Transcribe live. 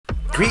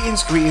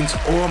Greetings,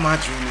 all my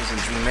dreamers and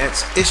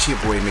dreamettes. It's your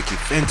boy Mickey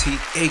Fenty,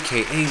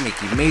 aka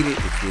Mickey Made It.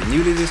 If you're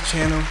new to this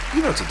channel,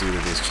 you know what to do to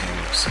this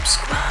channel.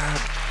 Subscribe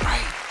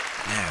right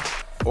now.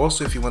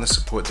 Also, if you want to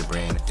support the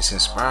brand, it's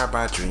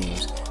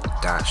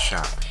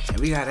inspiredbydreams.shop. And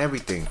we got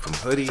everything from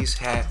hoodies,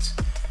 hats,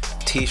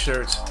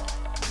 t-shirts,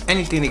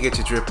 anything to get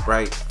your drip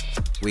right,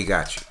 we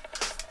got you.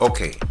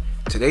 Okay,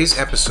 today's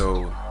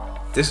episode,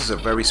 this is a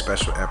very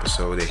special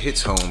episode. It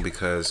hits home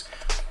because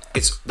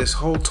it's this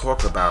whole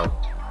talk about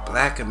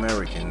Black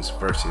Americans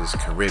versus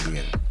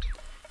Caribbean,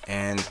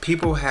 and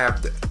people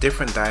have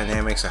different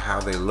dynamics of how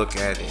they look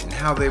at it and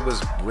how they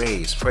was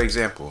raised. For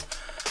example,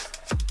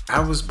 I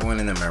was born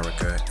in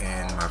America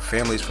and my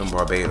family's from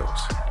Barbados.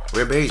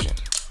 We're Bayesian,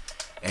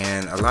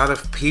 and a lot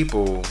of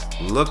people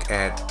look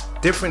at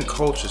different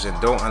cultures and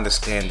don't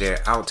understand their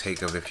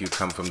outtake of if you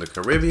come from the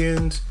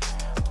Caribbeans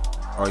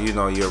or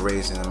you're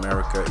raised in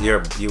America,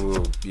 you're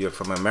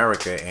from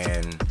America,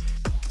 and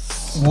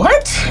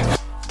what?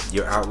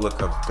 Your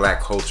outlook of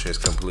black culture is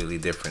completely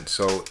different.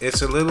 So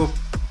it's a little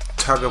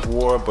tug of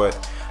war, but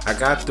I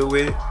got through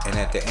it, and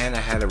at the end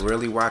I had to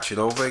really watch it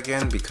over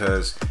again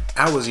because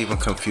I was even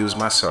confused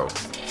myself.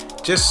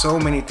 Just so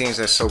many things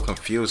that's so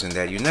confusing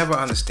that you never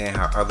understand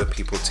how other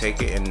people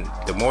take it, and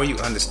the more you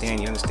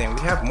understand we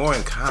have more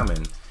in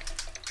common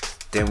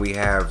than we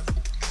have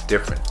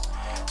different.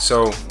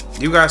 So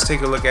you guys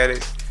take a look at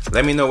it,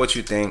 let me know what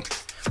you think.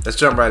 Let's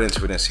jump right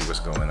into it and see what's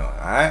going on.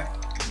 Alright,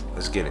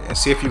 let's get it and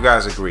see if you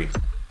guys agree.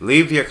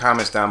 Leave your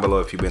comments down below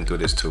if you've been through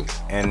this too.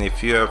 And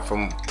if you're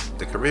from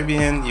the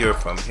Caribbean, you're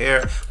from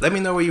here, let me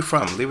know where you're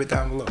from. Leave it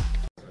down below.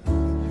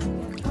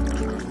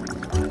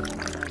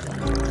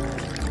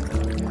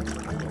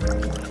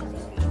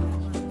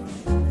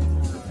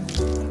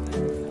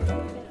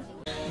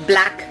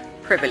 Black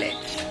privilege.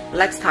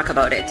 Let's talk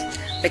about it,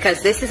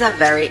 because this is a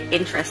very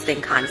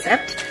interesting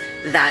concept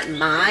that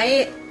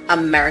my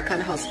American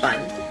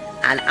husband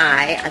and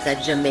I, as a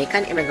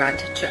Jamaican immigrant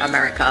to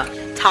America,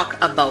 talk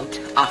about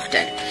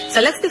often. So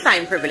let's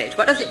define privilege.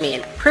 What does it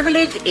mean?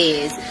 Privilege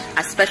is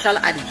a special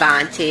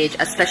advantage,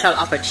 a special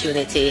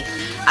opportunity,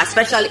 a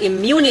special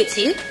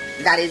immunity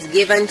that is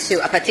given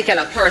to a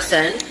particular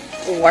person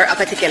or a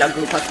particular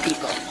group of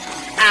people.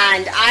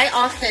 And I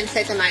often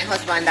say to my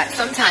husband that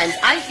sometimes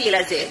I feel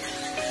as if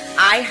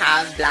I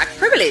have black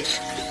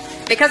privilege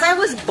because I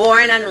was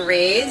born and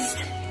raised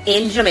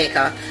in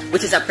Jamaica,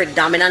 which is a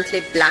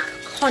predominantly black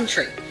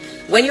country.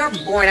 When you're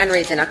born and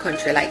raised in a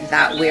country like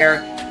that,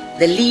 where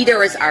the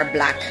leaders are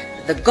black,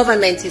 the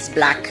government is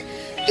black,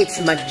 it's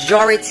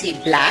majority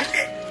black,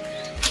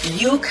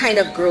 you kind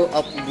of grow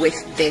up with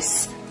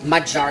this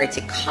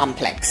majority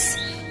complex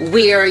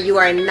where you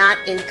are not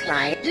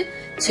inclined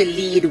to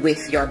lead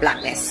with your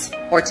blackness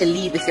or to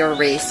lead with your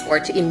race or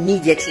to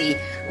immediately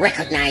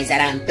recognize that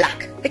I'm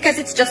black, because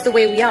it's just the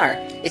way we are.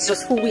 It's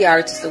just who we are.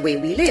 It's just the way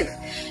we live.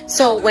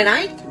 So when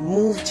I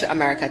moved to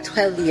America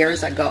 12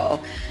 years ago,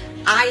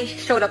 I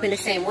showed up in the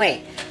same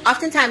way.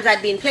 Oftentimes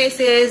I'd be in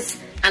places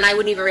and I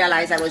wouldn't even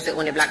realize I was the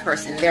only black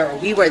person there, or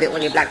we were the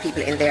only black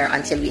people in there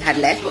until we had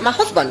left, but my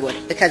husband would,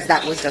 because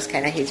that was just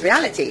kind of his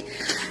reality.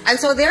 And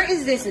so there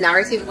is this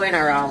narrative going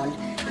around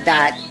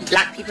that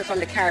black people from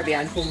the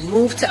Caribbean who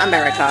move to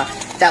America,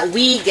 that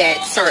we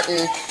get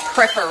certain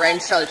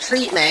preferential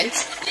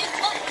treatment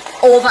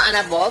over and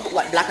above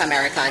what black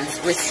Americans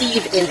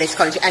receive in this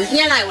country. And he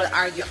and I will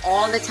argue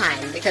all the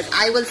time, because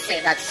I will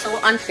say that's so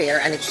unfair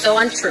and it's so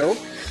untrue.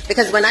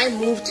 Because when I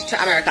moved to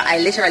America, I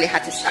literally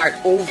had to start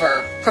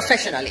over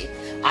professionally.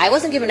 I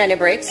wasn't given any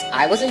breaks.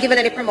 I wasn't given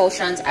any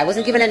promotions. I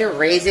wasn't given any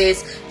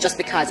raises just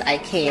because I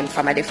came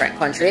from a different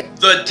country.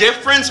 The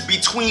difference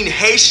between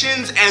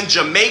Haitians and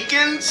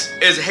Jamaicans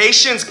is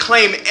Haitians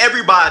claim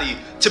everybody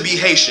to be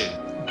Haitian.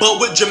 But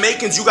with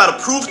Jamaicans, you gotta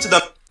prove to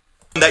them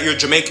that you're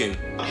Jamaican.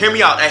 Hear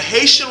me out. A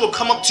Haitian will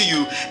come up to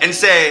you and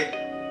say,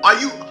 Are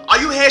you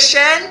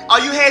Haitian? Are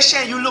you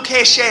Haitian? You look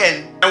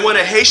Haitian. And when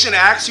a Haitian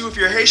asks you if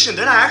you're Haitian,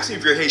 they're not asking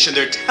if you're Haitian.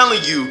 They're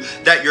telling you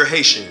that you're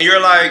Haitian. And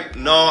you're like,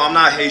 no, I'm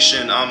not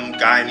Haitian. I'm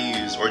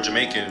Guyanese or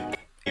Jamaican.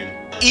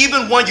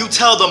 Even when you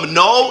tell them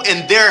no,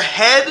 in their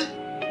head,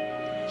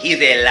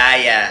 he's a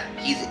liar.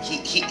 He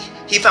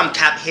from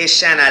Cap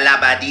Haitian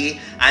Alabadi.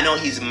 I know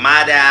his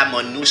mother,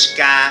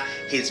 Monushka,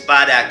 his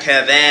father,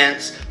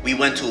 Kevance. We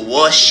went to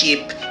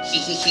worship.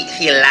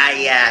 He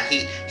liar.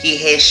 He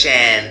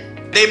Haitian.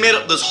 They made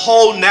up this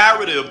whole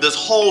narrative, this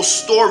whole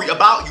story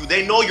about you.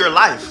 They know your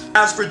life.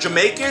 As for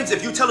Jamaicans,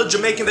 if you tell a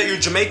Jamaican that you're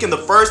Jamaican, the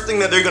first thing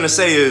that they're gonna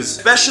say is,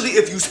 especially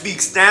if you speak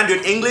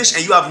standard English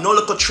and you have no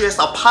little trace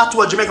of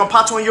patois, Jamaican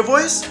patois in your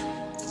voice.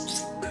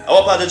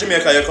 What part of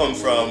Jamaica you come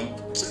from?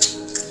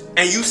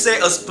 And you say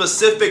a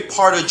specific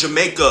part of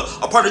Jamaica,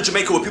 a part of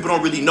Jamaica where people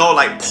don't really know,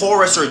 like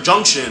Porus or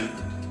Junction.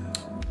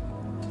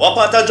 What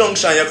part of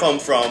Junction you come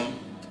from?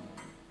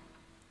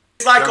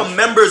 It's like a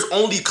members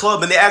only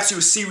club and they ask you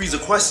a series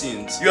of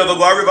questions. You ever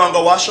go a river and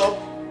go wash up?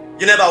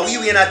 You never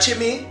wee in a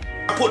chimney?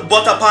 Put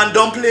butter pan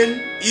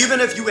dumpling? Even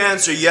if you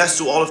answer yes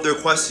to all of their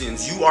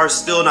questions, you are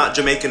still not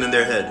Jamaican in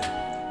their head.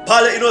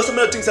 Pilot, you know some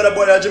of the things that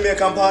about a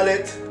Jamaican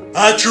pilot?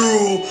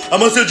 true. I'm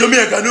gonna say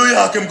Jamaica, New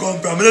York him come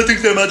from. I don't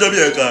think they're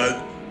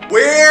Jamaican.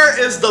 Where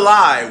is the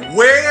lie?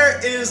 Where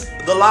is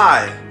the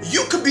lie?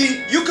 You could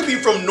be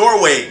from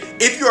Norway.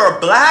 If you're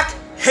black,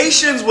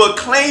 Haitians will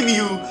claim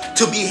you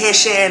to be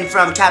Haitian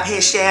from Cap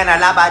Haitian or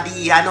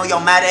Labadi. I know your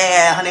mother.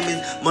 Her name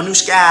is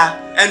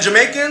Manushka. And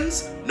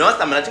Jamaicans? No,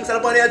 I'm not thinking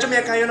about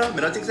Jamaican, you know. I'm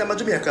not thinking about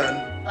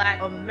Jamaican.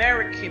 Black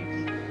American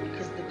people,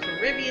 because the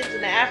Caribbeans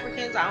and the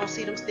Africans, I don't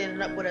see them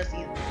standing up with us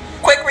either.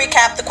 Quick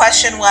recap, the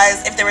question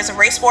was, if there was a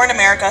race war in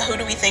America, who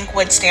do we think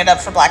would stand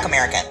up for Black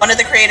Americans? One of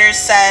the creators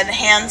said,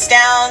 hands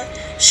down,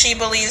 she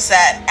believes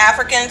that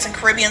Africans and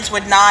Caribbeans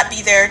would not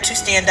be there to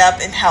stand up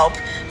and help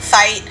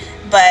fight,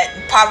 but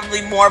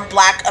probably more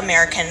Black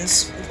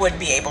Americans would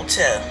be able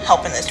to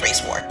help in this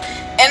race war.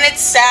 And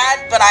it's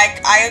sad, but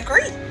I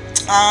agree.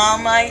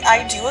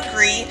 I do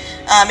agree.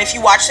 If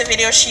you watch the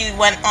video, she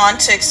went on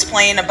to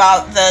explain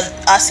about the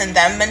us and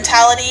them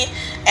mentality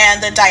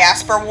and the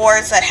diaspora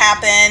wars that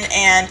happen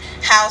and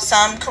how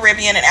some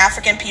Caribbean and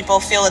African people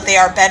feel that they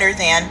are better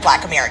than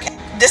Black American.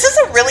 This is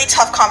a really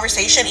tough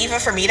conversation even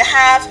for me to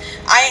have.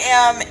 I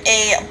am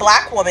a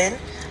Black woman,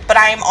 but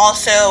I am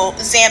also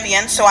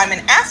Zambian, so I'm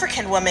an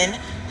African woman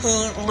who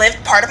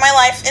lived part of my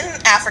life in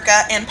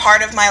Africa and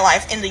part of my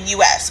life in the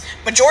US.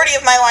 Majority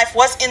of my life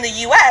was in the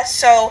US,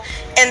 so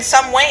in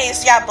some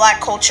ways, yeah, Black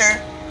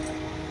culture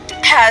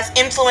has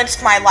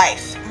influenced my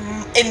life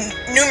in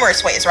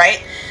numerous ways,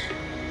 right?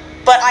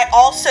 But I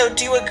also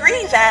do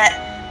agree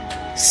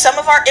that some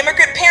of our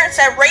immigrant parents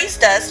that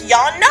raised us,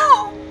 y'all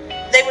know,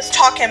 they was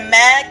talking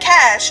mad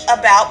cash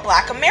about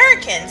Black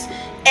Americans.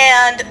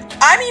 And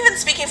I'm even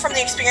speaking from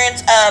the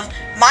experience of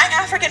my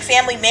African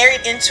family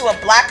married into a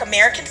Black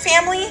American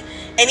family,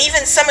 and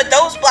even some of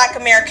those Black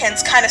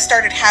Americans kind of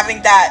started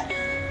having that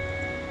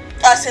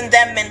us and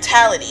them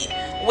mentality,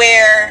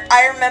 where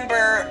I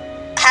remember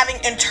having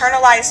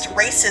internalized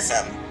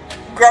racism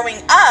growing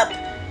up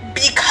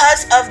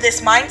because of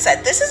this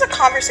mindset. This is a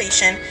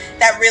conversation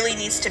that really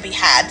needs to be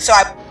had.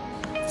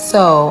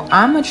 So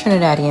I'm a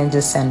Trinidadian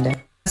descendant.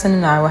 My cousin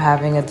and I were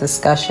having a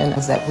discussion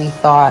that we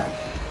thought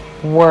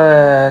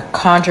were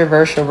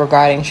controversial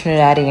regarding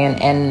Trinidadian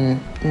and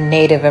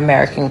Native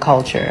American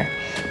culture.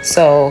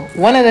 So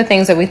one of the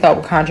things that we thought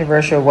were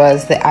controversial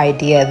was the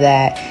idea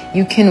that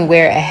you can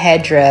wear a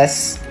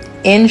headdress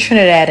in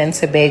Trinidad and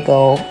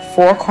Tobago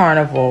for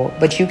Carnival,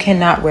 but you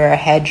cannot wear a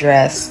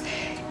headdress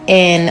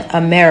in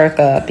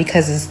America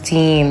because it's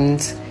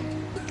deemed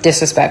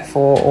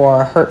disrespectful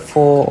or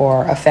hurtful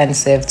or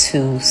offensive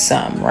to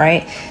some,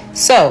 right?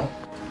 So,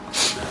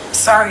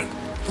 sorry,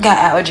 got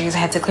allergies, I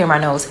had to clear my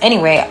nose.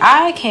 Anyway,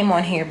 I came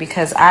on here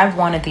because I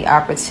wanted the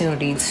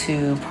opportunity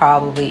to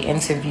probably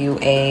interview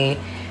a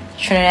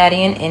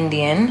Trinidadian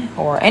Indian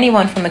or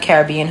anyone from the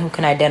Caribbean who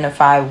can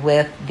identify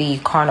with the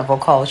carnival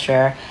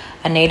culture,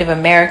 a Native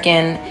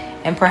American,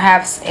 and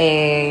perhaps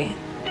a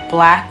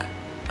Black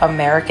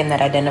American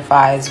that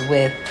identifies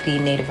with the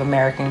Native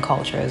American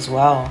culture as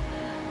well.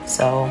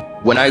 So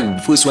when I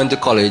first went to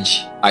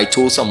college, I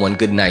told someone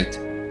good night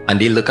and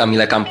they look at me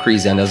like I'm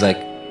crazy, and I was like,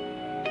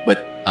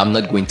 but I'm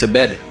not going to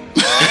bed.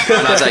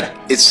 And I was like,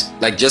 it's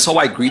like just how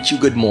I greet you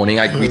good morning,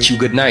 I greet you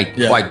good night,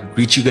 or I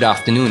greet you good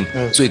afternoon.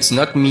 So it's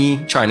not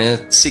me trying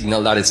to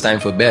signal that it's time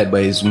for bed,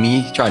 but it's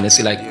me trying to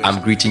say like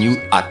I'm greeting you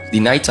at the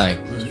nighttime.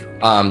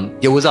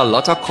 There was a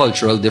lot of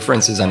cultural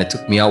differences and it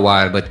took me a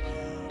while, but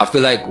I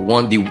feel like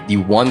the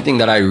one thing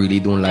that I really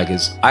don't like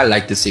is I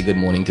like to say good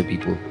morning to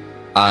people.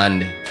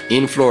 And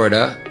in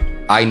Florida,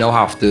 I now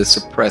have to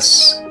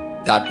suppress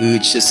that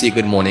urge to say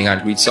good morning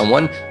and greet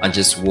someone and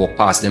just walk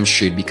past them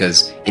straight,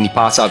 because in the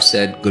past I've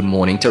said good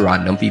morning to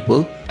random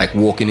people, like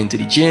walking into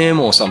the gym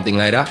or something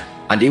like that,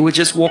 and they would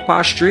just walk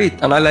past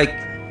straight, and I like,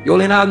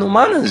 y'all ain't have no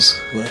manners.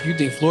 Well, if you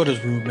think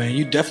Florida's rude, man,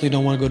 you definitely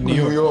don't want to go to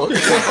New York.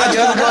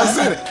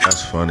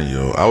 That's funny,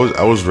 yo.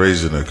 I was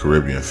raised in a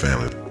Caribbean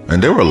family,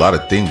 and there were a lot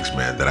of things,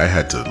 man, that I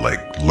had to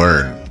like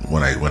learn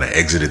when I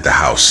exited the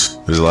house.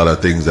 There's a lot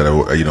of things that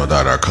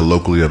that are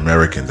colloquially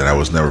American that I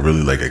was never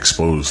really like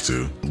exposed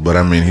to. But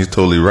I mean, he's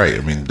totally right. I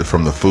mean,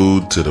 from the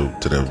food to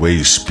the way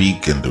you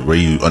speak and the way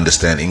you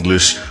understand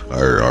English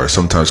are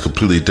sometimes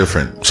completely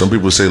different. Some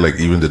people say like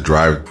even the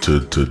drive to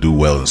do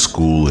well in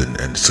school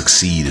and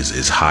succeed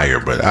is higher,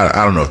 but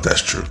I don't know if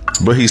that's true.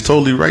 But he's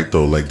totally right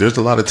though. Like there's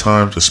a lot of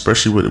times,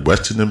 especially with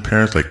West Indian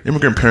parents, like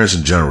immigrant parents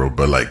in general,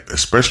 but like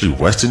especially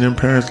West Indian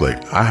parents,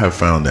 like I have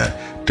found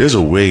that there's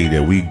a way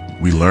that we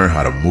learn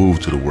how to move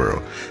to the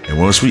world. And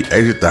once we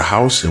exit the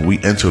house and we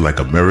enter like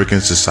American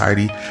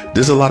society,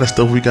 there's a lot of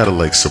stuff we gotta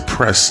like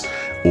suppress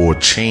or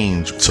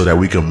change so that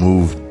we can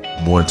move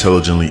more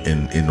intelligently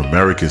in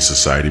American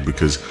society,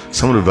 because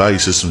some of the value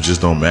systems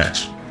just don't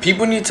match.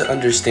 People need to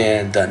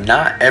understand that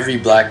not every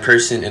black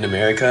person in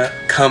America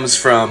comes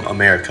from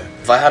America.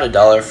 If I had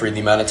 $1 for the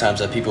amount of times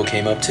that people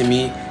came up to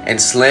me and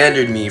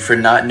slandered me for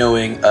not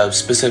knowing a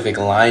specific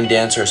line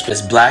dance or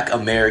this black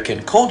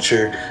American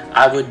culture,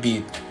 I would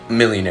be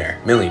millionaire.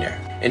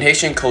 In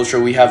Haitian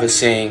culture, we have a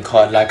saying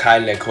called La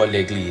caille l'école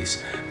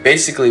l'église,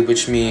 basically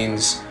which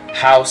means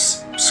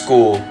house,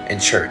 school,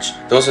 and church.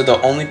 Those are the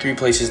only 3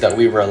 places that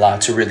we were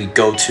allowed to really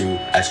go to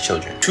as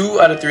children. 2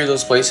 out of 3 of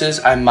those places,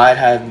 I might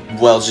have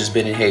just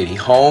been in Haiti.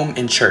 Home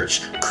and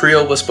church.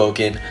 Creole was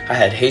spoken. I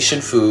had Haitian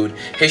food,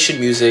 Haitian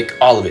music,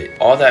 all of it.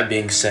 All that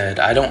being said,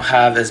 I don't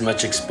have as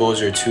much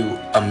exposure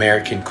to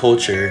American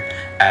culture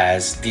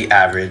as the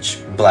average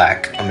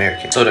black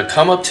American. So to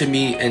come up to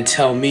me and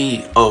tell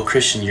me, oh,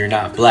 Christian, you're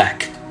not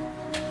black.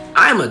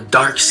 I'm a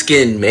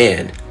dark-skinned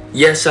man.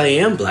 Yes, I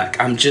am black.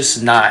 I'm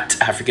just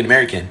not African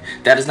American.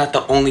 That is not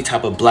the only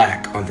type of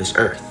black on this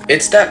earth.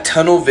 It's that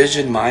tunnel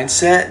vision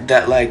mindset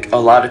that like a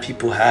lot of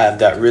people have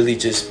that really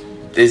just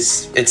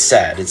it's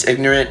sad. It's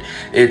ignorant.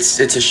 It's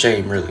a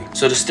shame, really.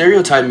 So to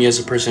stereotype me as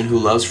a person who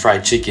loves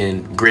fried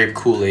chicken, grape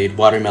Kool-Aid,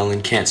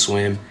 watermelon, can't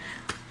swim.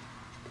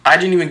 I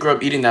didn't even grow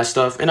up eating that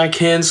stuff and I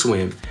can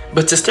swim.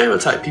 But to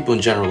stereotype people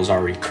in general is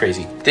already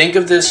crazy. Think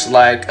of this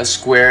like a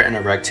square and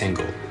a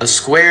rectangle. A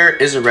square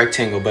is a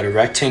rectangle, but a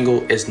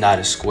rectangle is not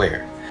a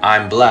square.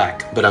 I'm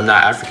black, but I'm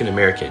not African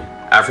American.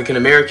 African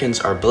Americans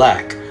are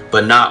black,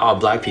 but not all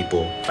black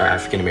people are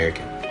African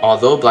American.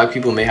 Although black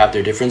people may have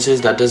their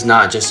differences, that does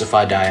not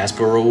justify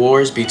diaspora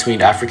wars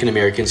between African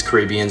Americans,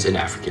 Caribbeans, and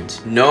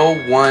Africans. No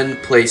one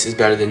place is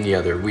better than the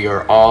other. We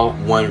are all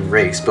one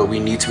race, but we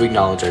need to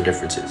acknowledge our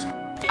differences.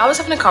 I was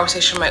having a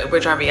conversation with my Uber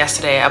driver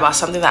yesterday about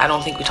something that I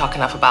don't think we talk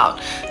enough about.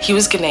 He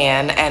was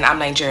Ghanaian and I'm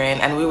Nigerian,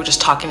 and we were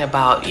just talking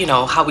about, you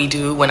know, how we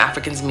do when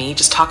Africans meet,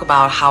 just talk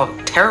about how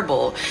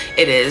terrible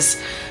it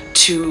is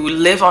to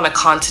live on a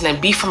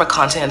continent, be from a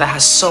continent that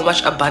has so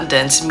much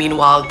abundance,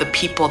 meanwhile the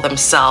people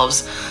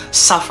themselves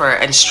suffer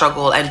and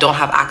struggle and don't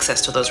have access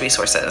to those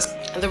resources.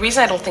 And the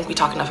reason I don't think we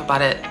talk enough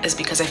about it is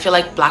because I feel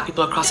like black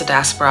people across the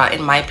diaspora,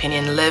 in my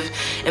opinion, live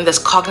in this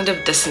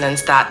cognitive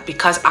dissonance that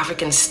because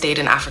Africans stayed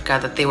in Africa,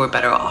 that they were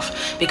better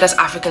off. Because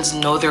Africans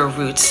know their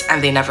roots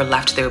and they never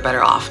left, they were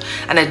better off.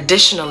 And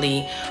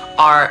additionally,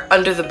 are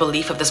under the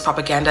belief of this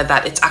propaganda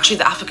that it's actually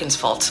the Africans'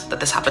 fault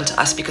that this happened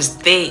to us because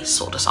they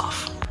sold us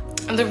off.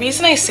 And the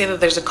reason I say that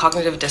there's a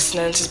cognitive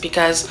dissonance is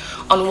because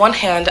on one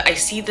hand, I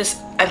see this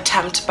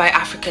attempt by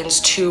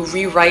Africans to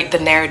rewrite the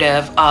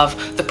narrative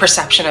of the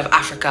perception of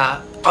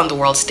Africa on the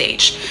world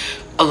stage.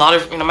 A lot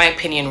of, in my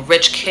opinion,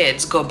 rich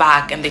kids go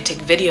back and they take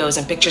videos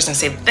and pictures and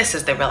say, this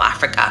is the real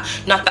Africa,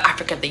 not the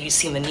Africa that you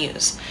see in the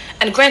news.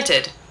 And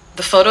granted,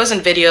 the photos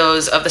and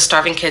videos of the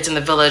starving kids in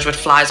the village with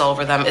flies all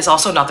over them is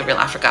also not the real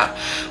Africa.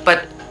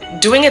 But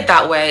doing it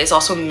that way is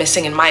also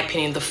missing, in my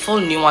opinion, the full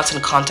nuance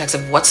and context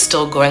of what's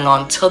still going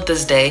on till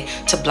this day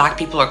to black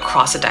people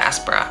across the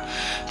diaspora.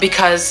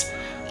 Because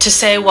to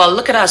say, well,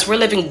 look at us, we're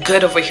living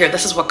good over here,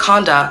 this is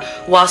Wakanda,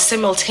 while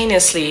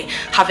simultaneously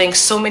having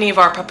so many of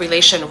our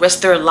population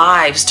risk their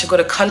lives to go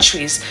to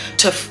countries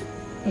to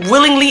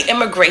willingly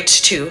immigrate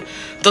to,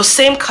 those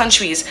same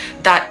countries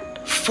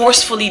that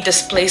forcefully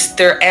displaced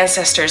their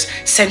ancestors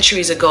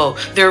centuries ago.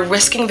 They're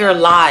risking their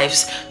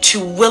lives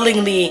to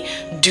willingly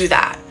do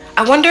that.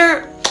 I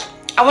wonder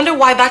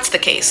why that's the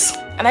case.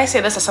 And I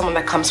say this as someone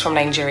that comes from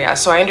Nigeria,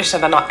 so I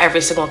understand that not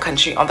every single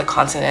country on the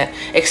continent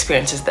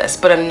experiences this,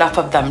 but enough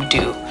of them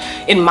do.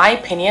 In my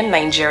opinion,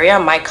 Nigeria,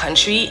 my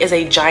country, is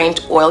a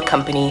giant oil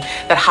company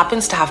that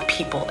happens to have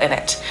people in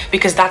it,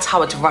 because that's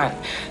how it's run.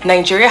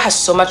 Nigeria has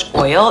so much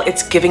oil,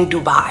 it's giving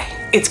Dubai.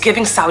 It's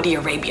giving Saudi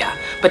Arabia.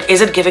 But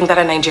is it giving that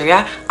in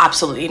Nigeria?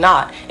 Absolutely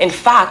not. In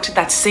fact,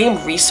 that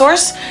same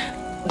resource,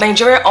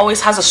 Nigeria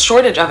always has a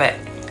shortage of it.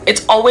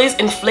 It's always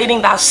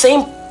inflating that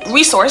same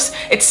resource,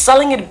 it's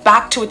selling it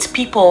back to its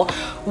people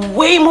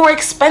way more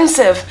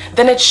expensive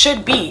than it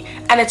should be,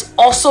 and it's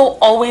also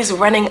always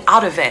running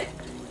out of it.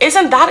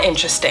 Isn't that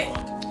interesting?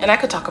 And I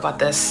could talk about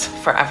this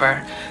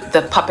forever,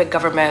 the puppet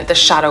government, the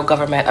shadow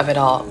government of it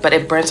all, but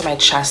it burns my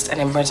chest and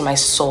it burns my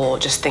soul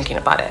just thinking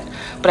about it.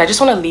 But I just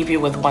want to leave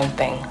you with one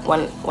thing,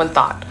 one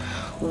thought.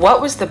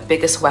 What was the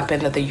biggest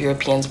weapon that the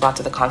Europeans brought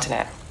to the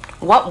continent?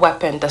 What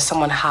weapon does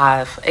someone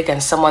have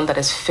against someone that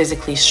is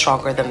physically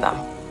stronger than them?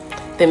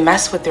 They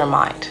mess with their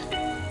mind.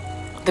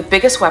 The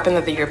biggest weapon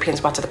that the Europeans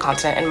brought to the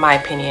continent, in my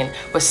opinion,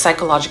 was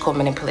psychological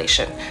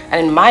manipulation.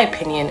 And in my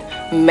opinion,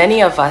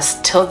 many of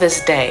us till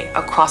this day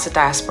across the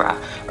diaspora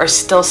are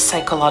still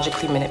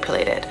psychologically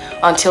manipulated.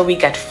 Until we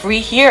get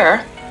free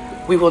here,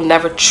 we will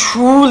never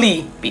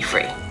truly be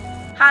free.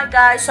 Hi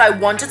guys, so I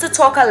wanted to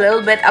talk a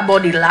little bit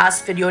about the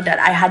last video that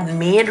I had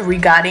made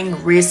regarding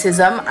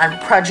racism and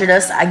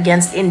prejudice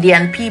against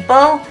Indian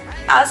people.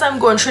 As I'm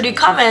going through the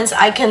comments,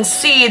 I can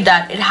see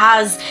that it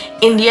has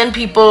Indian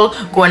people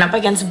going up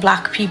against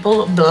black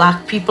people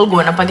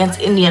going up against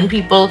Indian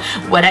people,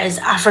 whether it's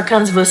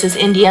Africans versus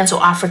Indians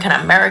or African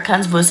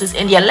Americans versus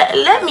Indian.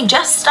 Let me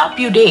just stop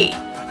you there.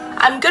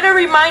 I'm gonna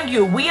remind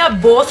you, we are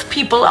both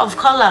people of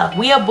color.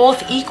 We are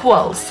both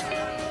equals.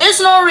 There's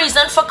no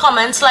reason for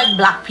comments like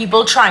black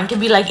people trying to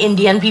be like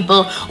Indian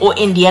people or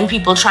Indian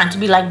people trying to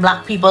be like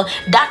black people.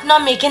 That's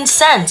not making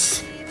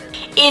sense.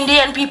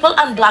 Indian people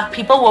and black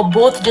people were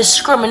both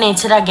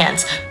discriminated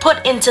against,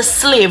 put into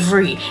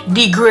slavery,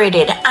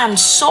 degraded, and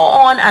so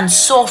on and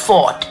so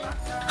forth.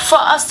 For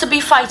us to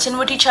be fighting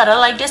with each other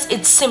like this,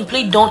 it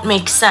simply don't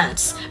make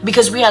sense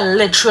because we are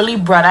literally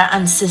brother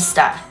and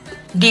sister.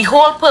 The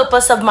whole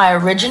purpose of my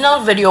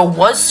original video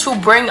was to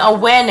bring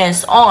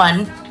awareness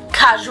on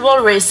casual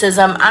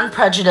racism and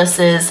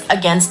prejudices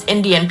against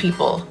Indian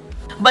people.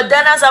 But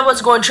then as I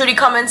was going through the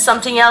comments,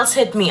 something else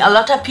hit me. A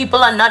lot of people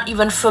are not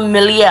even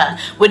familiar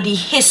with the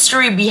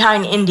history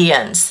behind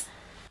Indians.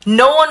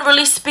 No one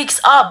really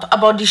speaks up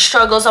about the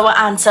struggles our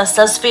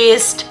ancestors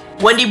faced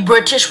when the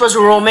British was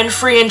roaming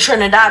free in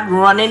Trinidad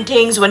running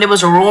things, when it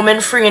was roaming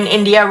free in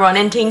India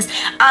running things,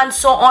 and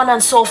so on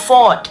and so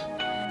forth.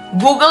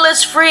 Google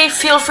is free.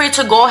 Feel free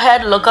to go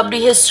ahead, look up the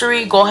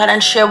history, go ahead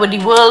and share with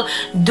the world,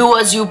 do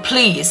as you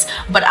please.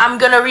 But I'm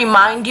gonna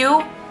remind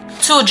you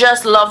to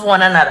just love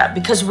one another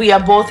because we are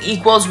both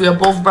equals, we are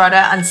both brother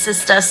and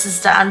sister,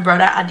 sister and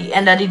brother at the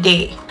end of the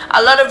day.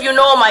 A lot of you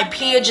know my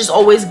page is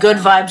always good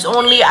vibes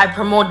only. I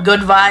promote good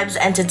vibes,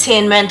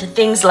 entertainment,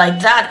 things like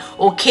that.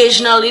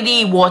 Occasionally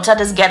the water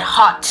does get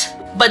hot,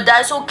 but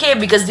that's okay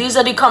because these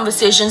are the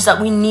conversations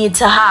that we need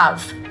to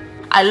have.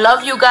 I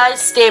love you guys.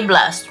 Stay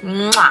blessed.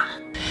 Mwah.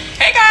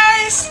 Hey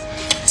guys,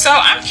 so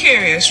I'm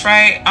curious,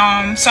 right?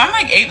 So I'm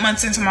like 8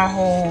 months into my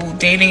whole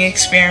dating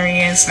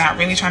experience, not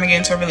really trying to get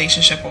into a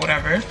relationship or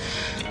whatever,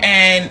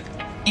 and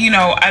you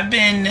know, I've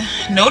been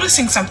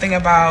noticing something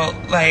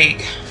about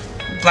like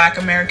Black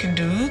American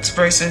dudes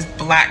versus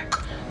Black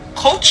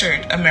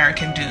cultured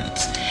American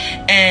dudes.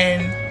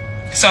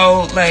 And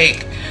so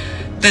like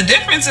the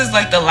difference is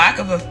like the lack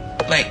of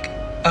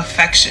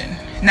affection.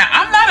 Now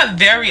I'm not a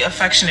very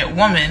affectionate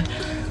woman,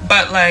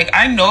 but like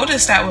I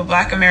noticed that with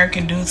Black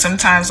American dudes,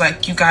 sometimes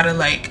like you gotta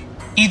like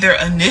either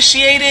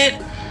initiate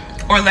it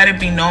or let it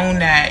be known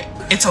that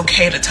it's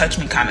okay to touch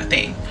me kind of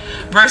thing,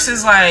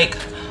 versus like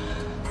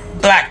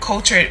Black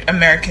cultured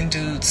American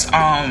dudes,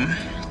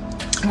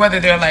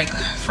 whether they're like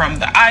from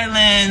the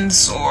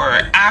islands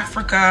or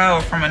Africa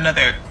or from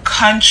another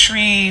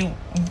country,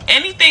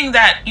 anything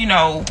that, you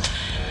know,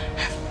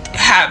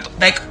 have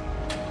like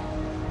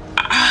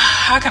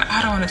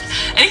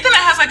anything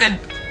that has like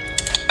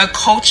a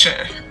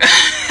culture,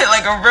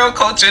 like a real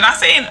culture. Not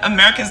saying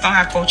Americans don't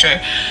have culture,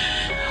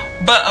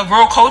 but a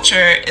real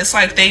culture, it's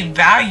like they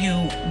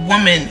value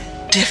women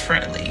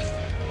differently.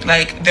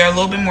 Like they're a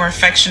little bit more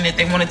affectionate.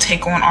 They want to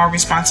take on all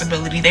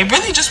responsibility. They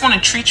really just want to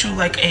treat you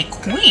like a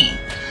queen.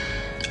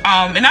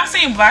 And not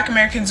saying Black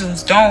American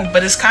dudes don't,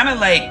 but it's kind of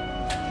like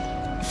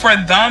for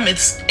them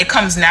it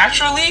comes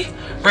naturally,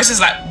 versus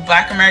like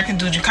Black American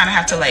dudes, you kind of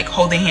have to like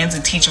hold their hands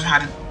and teach them how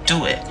to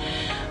do it.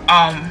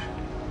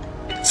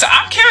 So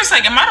I'm curious,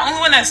 like, am I the only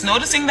one that's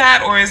noticing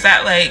that, or is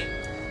that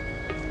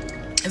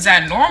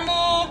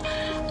normal?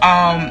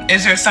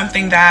 Is there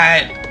something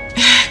that,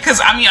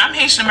 because I mean, I'm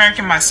Haitian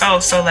American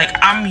myself, so like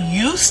I'm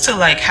used to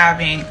like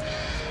having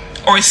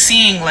or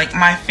seeing like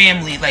my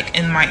family, like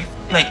in my,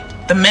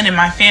 like the men in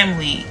my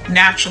family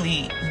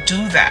naturally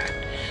do that.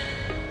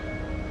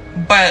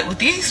 But with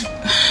these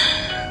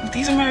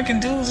American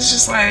dudes, it's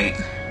just like,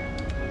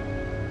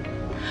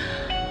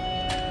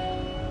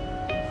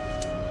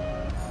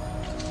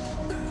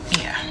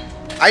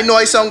 I know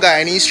I sound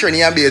Guyanese, Trini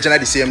and Bajan at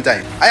the same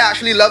time. I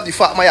actually love the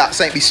fact my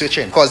accent be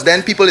switching, because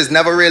then people is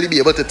never really be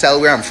able to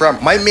tell where I'm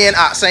from. My main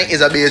accent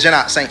is a Bajan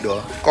accent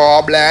though,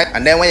 called black.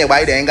 And then when you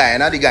buy there in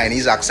Guyana, the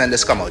Guyanese accent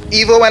just come out.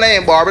 Even when I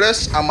in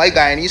Barbados and my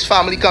Guyanese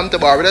family come to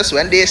Barbados,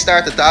 when they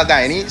start to talk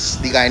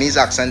Guyanese, the Guyanese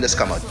accent just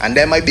come out. And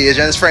then my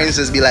Bajan's friends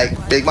just be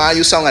like, big man,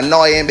 you sound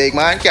annoying, big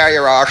man, carry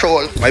your ass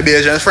hole. My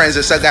Bajan's friends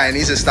just say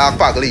Guyanese is talk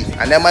pagli.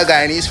 And then my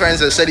Guyanese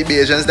friends just say the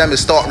Bajans them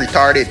is talk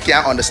retarded,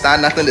 can't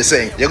understand nothing they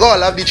saying. You gotta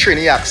love the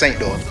Trini accent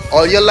though.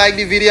 All you like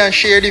the video and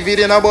share the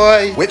video now,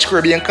 boy. Which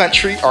Caribbean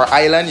country or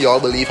island y'all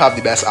believe have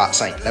the best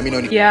accent? Let me know.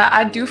 Yeah,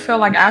 I do feel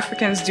like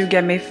Africans do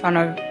get made fun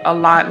of a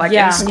lot. Like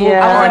in school,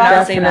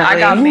 I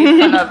got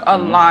made fun of a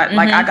lot.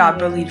 Like I got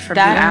bullied for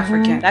being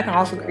African. That can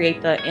also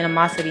create the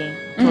animosity.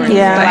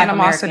 The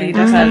animosity,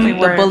 that's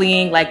definitely the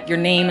bullying, like your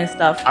name and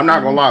stuff. I'm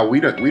not gonna lie, we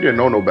didn't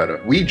know no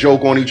better. We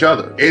joke on each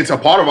other. It's a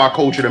part of our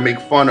culture to make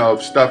fun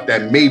of stuff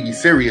that may be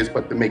serious,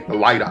 but to make the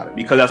light out of it.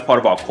 Because that's part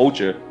of our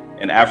culture.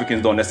 And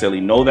Africans don't necessarily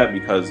know that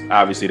because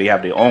obviously they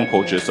have their own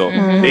culture, so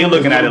they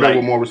looking at it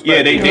like, more respect.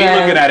 Yeah, they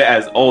looking at it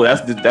as, oh,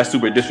 that's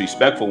super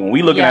disrespectful. When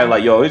we looking at it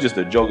like, yo, it's just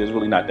a joke. It's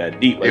really not that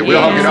deep. Like, yeah,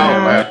 we'll hug it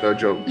out after a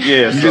joke.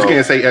 Yeah, you just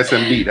can't say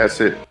SMD.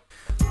 That's it.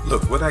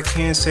 Look, what I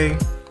can say,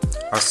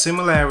 our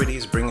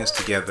similarities bring us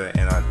together,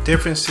 and our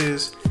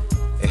differences,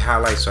 it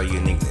highlights our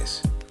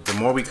uniqueness. The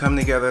more we come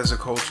together as a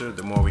culture,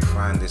 the more we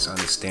find this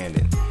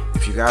understanding.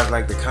 If you guys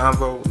like the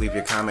convo, leave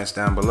your comments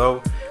down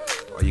below.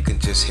 Or you can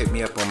just hit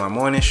me up on my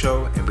morning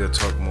show and we'll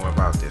talk more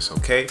about this,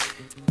 okay?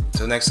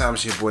 Till next time,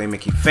 it's your boy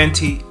Mickey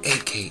Fenty,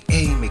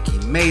 aka Mickey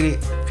Made It.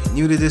 If you're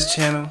new to this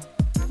channel,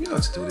 you know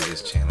what to do to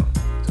this channel.